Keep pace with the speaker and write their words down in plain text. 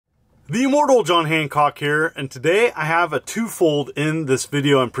The immortal John Hancock here, and today I have a twofold in this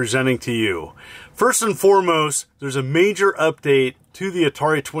video I'm presenting to you. First and foremost, there's a major update to the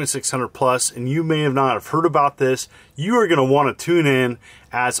Atari 2600 Plus, and you may have not have heard about this. You are going to want to tune in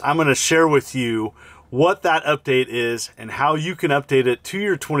as I'm going to share with you what that update is and how you can update it to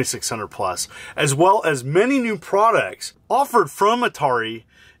your 2600 Plus, as well as many new products offered from Atari,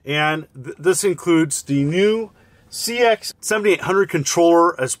 and this includes the new CX7800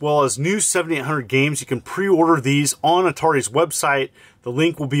 controller, as well as new 7800 games. You can pre-order these on Atari's website. The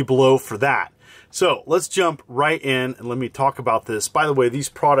link will be below for that. So let's jump right in and let me talk about this. By the way, these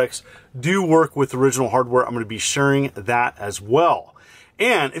products do work with original hardware. I'm going to be sharing that as well.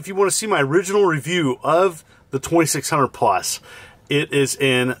 And if you want to see my original review of the 2600 Plus, it is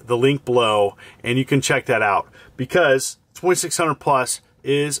in the link below, and you can check that out, because 2600 Plus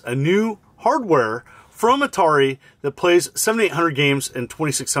is a new hardware from Atari that plays 7800 games and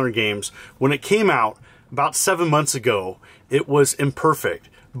 2600 games. When it came out about 7 months ago, it was imperfect,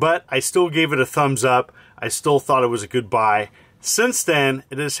 but I still gave it a thumbs up. I still thought it was a good buy. Since then,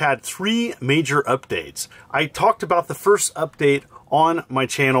 it has had 3 major updates. I talked about the first update on my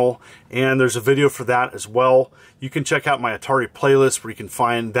channel, and there's a video for that as well. You can check out my Atari playlist where you can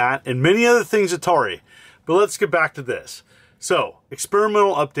find that and many other things Atari. But let's get back to this. So,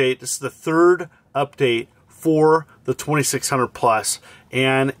 experimental update. This is the third update for the 2600 Plus,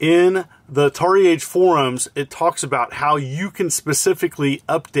 and in the Atari Age forums it talks about how you can specifically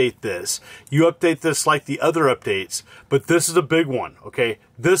update this. You update this like the other updates, but this is a big one, okay?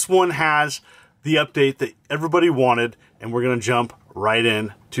 This one has the update that everybody wanted, and we're going to jump right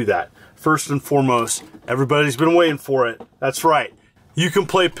into that. First and foremost, everybody's been waiting for it. That's right. You can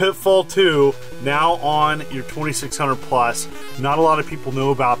play Pitfall 2 now on your 2600 Plus. Not a lot of people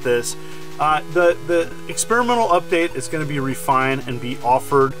know about this. The experimental update is going to be refined and be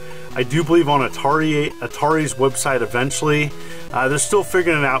offered, I do believe, on Atari's website eventually. They're still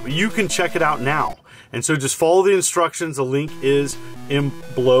figuring it out, but you can check it out now. And so just follow the instructions. The link is in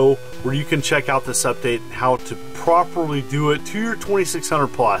below where you can check out this update and how to properly do it to your 2600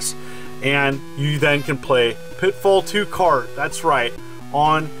 Plus. And you then can play Pitfall 2 Kart, that's right,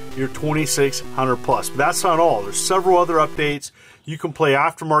 on your 2600 Plus. But that's not all. There's several other updates. You can play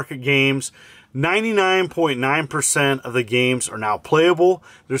aftermarket games. 99.9% of the games are now playable.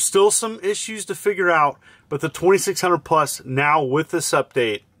 There's still some issues to figure out, but the 2600 Plus now with this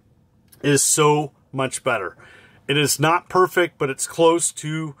update is so much better. It is not perfect, but it's close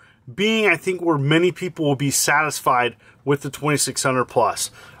to being, I think, where many people will be satisfied with the 2600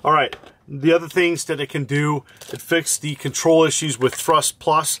 Plus. All right, the other things that it can do, it fixed the control issues with Thrust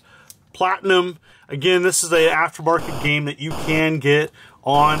Plus Platinum. Again, this is an aftermarket game that you can get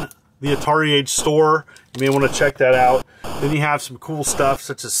on the Atari Age store. You may want to check that out. Then you have some cool stuff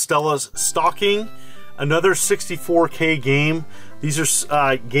such as Stella's Stalking, another 64K game. These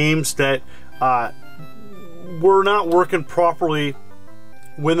are games that were not working properly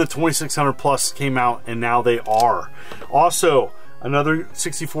when the 2600 Plus came out, and now they are. Also, another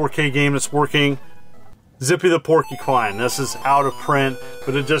 64K game that's working, Zippy the Porcupine. This is out of print,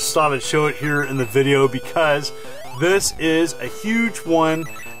 but I just thought I'd show it here in the video because this is a huge one.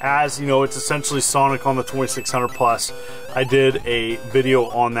 As you know, it's essentially Sonic on the 2600 Plus. I did a video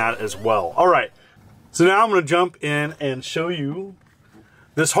on that as well. All right, so now I'm going to jump in and show you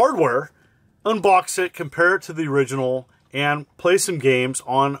this hardware, unbox it, compare it to the original, and play some games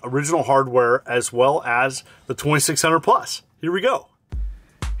on original hardware as well as the 2600 Plus. Here we go.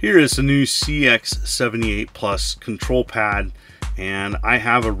 Here is the new CX78 Plus control pad, and I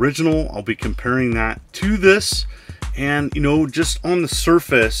have original. I'll be comparing that to this, and you know, just on the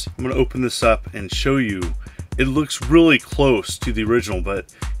surface, I'm going to open this up and show you. It looks really close to the original,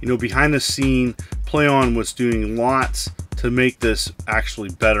 but you know, behind the scene, Plaion was doing lots to make this actually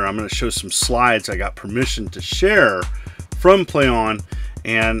better. I'm going to show some slides I got permission to share from Plaion,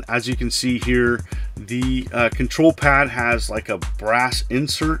 and as you can see here, the control pad has like a brass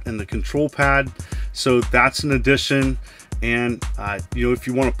insert in the control pad, so that's an addition. And you know, if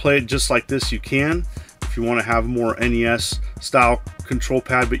you want to play it just like this, you can. If you want to have a more NES style control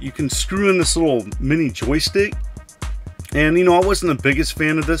pad, but you can screw in this little mini joystick. And you know, I wasn't the biggest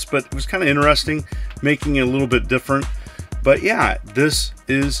fan of this, but it was kind of interesting, making it a little bit different. But yeah, this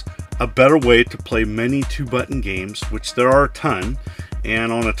is a better way to play many 2-button games, which there are a ton.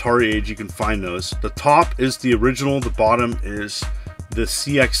 And on Atari Age you can find those. The top is the original, the bottom is the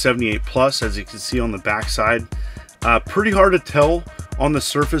CX78 Plus, as you can see on the back side. Pretty hard to tell on the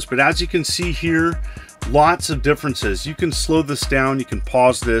surface, but as you can see here, lots of differences. You can slow this down, you can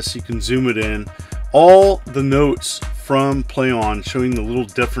pause this, you can zoom it in. All the notes from Plaion showing the little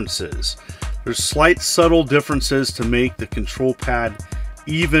differences. There's slight subtle differences to make the control pad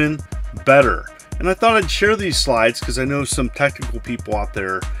even better. And I thought I'd share these slides because I know some technical people out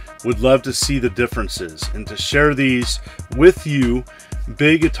there would love to see the differences and to share these with you,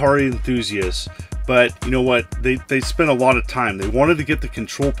 big Atari enthusiasts. But you know what? They spent a lot of time. They wanted to get the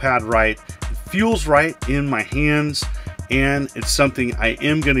control pad right. It feels right in my hands, and it's something I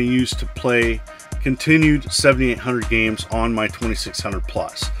am going to use to play continued 7800 games on my 2600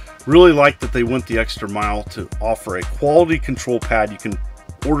 Plus. Really like that they went the extra mile to offer a quality control pad. You can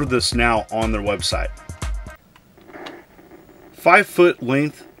order this now on their website. 5-foot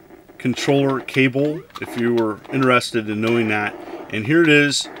length controller cable, if you were interested in knowing that. And here it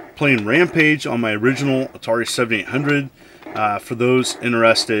is, playing Rampage on my original Atari 7800. For those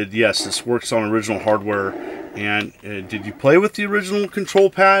interested, yes, this works on original hardware. And did you play with the original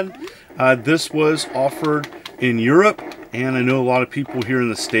control pad? This was offered in Europe, and I know a lot of people here in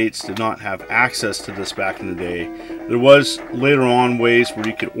the States did not have access to this back in the day. There was later on ways where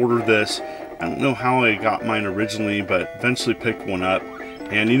you could order this. I don't know how I got mine originally, but eventually picked one up.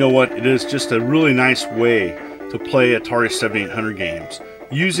 And you know what? It is just a really nice way to play Atari 7800 games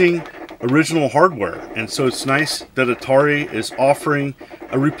using original hardware. And so it's nice that Atari is offering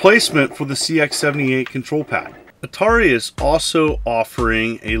a replacement for the CX78 control pad. Atari is also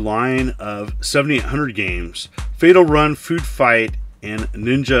offering a line of 7800 games: Fatal Run, Food Fight, and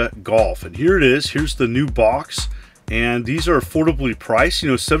Ninja Golf. And here it is. Here's the new box. And these are affordably priced. You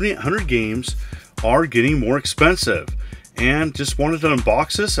know, 7800 games are getting more expensive. And just wanted to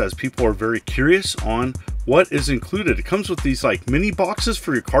unbox this as people are very curious on what is included. It comes with these like mini boxes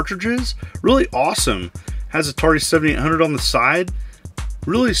for your cartridges. Really awesome. Has Atari 7800 on the side.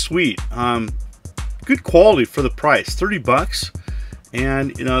 Really sweet. Good quality for the price, 30 bucks.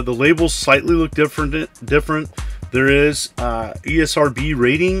 And you know, the labels slightly look different. There is ESRB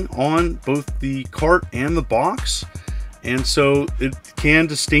rating on both the cart and the box, and so it can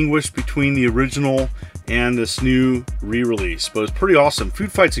distinguish between the original and this new re-release. But it's pretty awesome.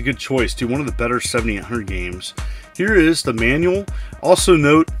 Food Fight's a good choice too, one of the better 7800 games. Here is the manual. Also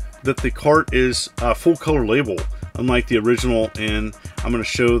note that the cart is a full color label, unlike the original, and I'm going to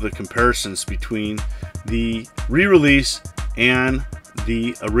show the comparisons between the re-release and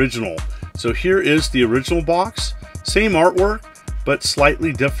the original. So here is the original box. Same artwork, but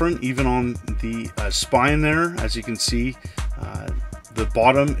slightly different, even on the spine there. As you can see, the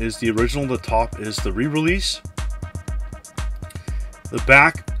bottom is the original, the top is the re-release. The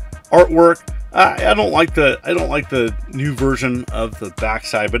back artwork, I don't like the new version of the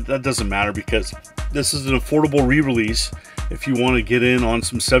backside, but that doesn't matter because this is an affordable re-release. If you want to get in on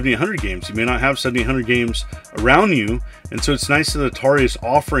some 7800 games, you may not have 7800 games around you, and so it's nice that Atari is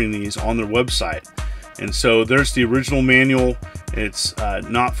offering these on their website. And so there's the original manual. It's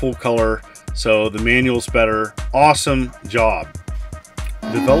not full color, so the manual's better. Awesome job.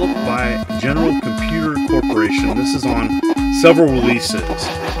 Developed by General Computer Corporation. This is on several releases,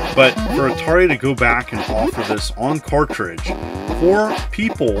 but for Atari to go back and offer this on cartridge for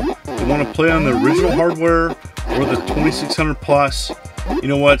people who want to play on the original hardware or the 2600 Plus, you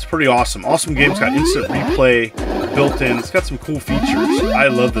know what? It's pretty awesome. Awesome game's got instant replay built in. It's got some cool features. I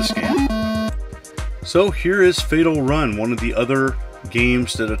love this game. So here is Fatal Run, one of the other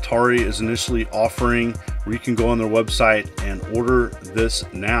games that Atari is initially offering, where you can go on their website and order this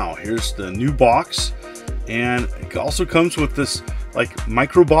now. Here's the new box, and it also comes with this like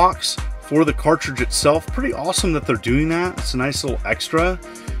micro box for the cartridge itself. Pretty awesome that they're doing that. It's a nice little extra,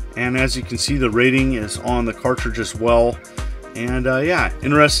 and as you can see, the rating is on the cartridge as well. And yeah,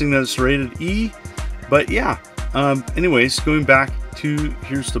 interesting that it's rated E. But yeah, anyways, going back to,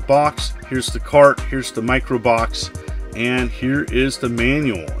 here's the box, here's the cart, here's the micro box, and here is the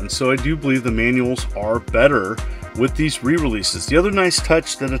manual. And so I do believe the manuals are better with these re-releases. The other nice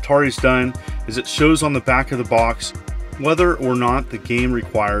touch that Atari's done is it shows on the back of the box whether or not the game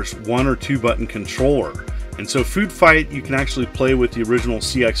requires 1 or 2 button controller. And so Food Fight you can actually play with the original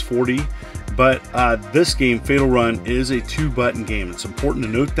CX40, but this game, Fatal Run, is a 2-button game. It's important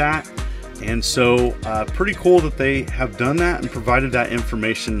to note that. And so pretty cool that they have done that and provided that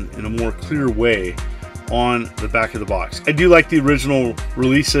information in a more clear way on the back of the box. I do like the original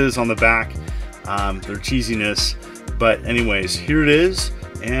releases on the back, their cheesiness. But anyways, here it is,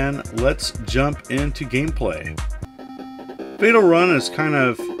 and let's jump into gameplay. Fatal Run is kind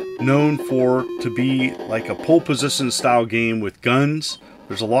of known to be like a pole position style game with guns.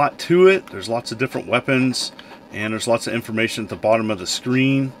 There's a lot to it. There's lots of different weapons, and there's lots of information at the bottom of the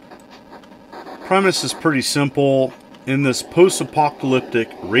screen. Premise is pretty simple. In this post-apocalyptic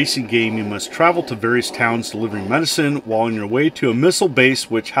racing game, you must travel to various towns delivering medicine while on your way to a missile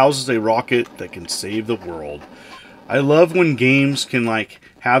base which houses a rocket that can save the world. I love when games can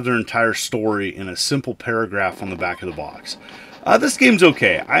have their entire story in a simple paragraph on the back of the box. This game's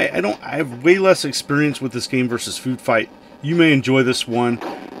okay. I have way less experience with this game versus Food Fight. You may enjoy this one.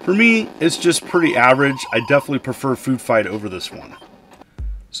 For me, it's just pretty average. I definitely prefer Food Fight over this one.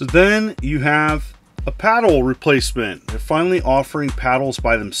 So then you have a paddle replacement. They're finally offering paddles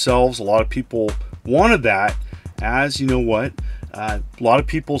by themselves. A lot of people wanted that, as you know what, a lot of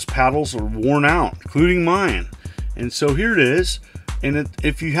people's paddles are worn out, including mine. And so here it is. And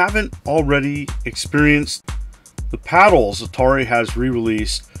if you haven't already experienced the paddles Atari has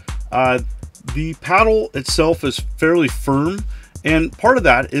re-released, the paddle itself is fairly firm, and part of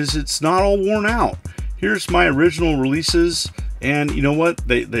that is it's not all worn out. Here's my original releases, and you know what,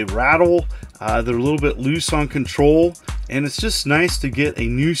 they rattle. They're a little bit loose on control, and it's just nice to get a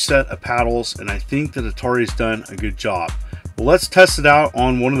new set of paddles, and I think that Atari's done a good job. Well, let's test it out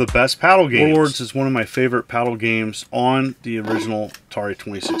on one of the best paddle games. Warlords is one of my favorite paddle games on the original Atari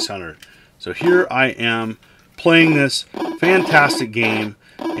 2600. So here I am playing this fantastic game,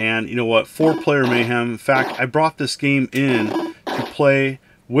 and you know what, 4-player mayhem. In fact, I brought this game in to play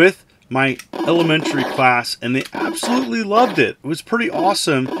with my elementary class, and they absolutely loved it. It was pretty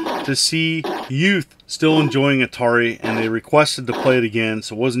awesome to see youth still enjoying Atari, and they requested to play it again,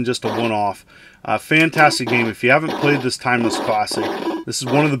 so it wasn't just a one-off. Fantastic game. If you haven't played this timeless classic, this is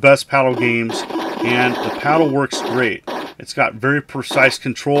one of the best paddle games, and the paddle works great. It's got very precise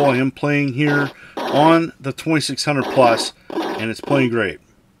control. I am playing here on the 2600 Plus, and it's playing great.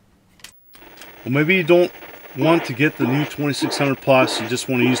 Well, maybe you don't want to get the new 2600 Plus, you just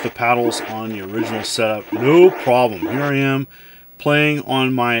want to use the paddles on your original setup. No problem. Here I am playing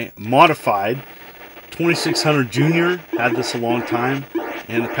on my modified 2600 Junior. Had this a long time,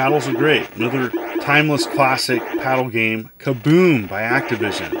 and the paddles are great. Another timeless classic paddle game, Kaboom by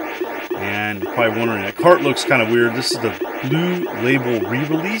Activision. And you're probably wondering, that cart looks kind of weird. This is the Blue Label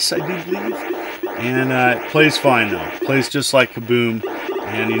re-release, I do believe. And it plays fine though. It plays just like Kaboom.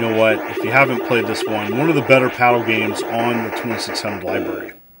 And you know what, if you haven't played this one of the better paddle games on the 2600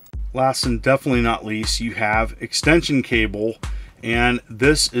 library. Last and definitely not least, you have extension cable, and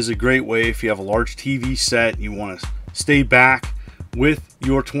this is a great way if you have a large TV set, you want to stay back with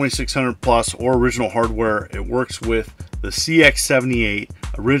your 2600 Plus or original hardware. It works with the CX78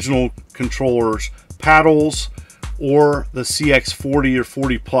 original controllers, paddles, or the CX40 or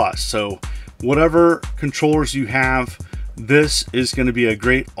 40 Plus. So whatever controllers you have, this is going to be a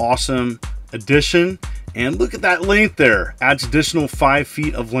great, awesome addition. And look at that length there. Adds additional 5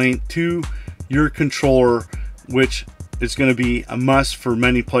 feet of length to your controller, which is going to be a must for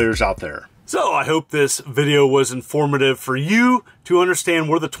many players out there. So I hope this video was informative for you to understand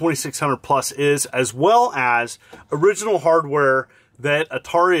where the 2600 Plus is, as well as original hardware that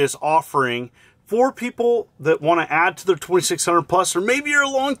Atari is offering for people that want to add to their 2600 Plus, or maybe you're a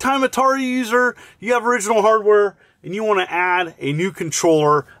long-time Atari user, you have original hardware, and you want to add a new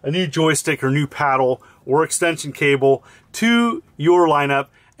controller, a new joystick, or new paddle, or extension cable to your lineup.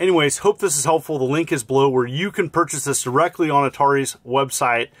 Anyways, hope this is helpful. The link is below where you can purchase this directly on Atari's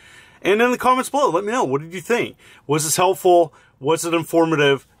website. And in the comments below, let me know, what did you think? Was this helpful? Was it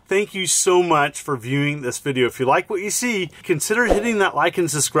informative? Thank you so much for viewing this video. If you like what you see, consider hitting that like and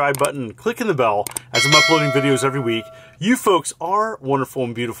subscribe button and clicking the bell, as I'm uploading videos every week. You folks are wonderful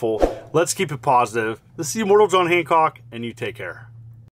and beautiful. Let's keep it positive. This is the Immortal John Hancock, and you take care.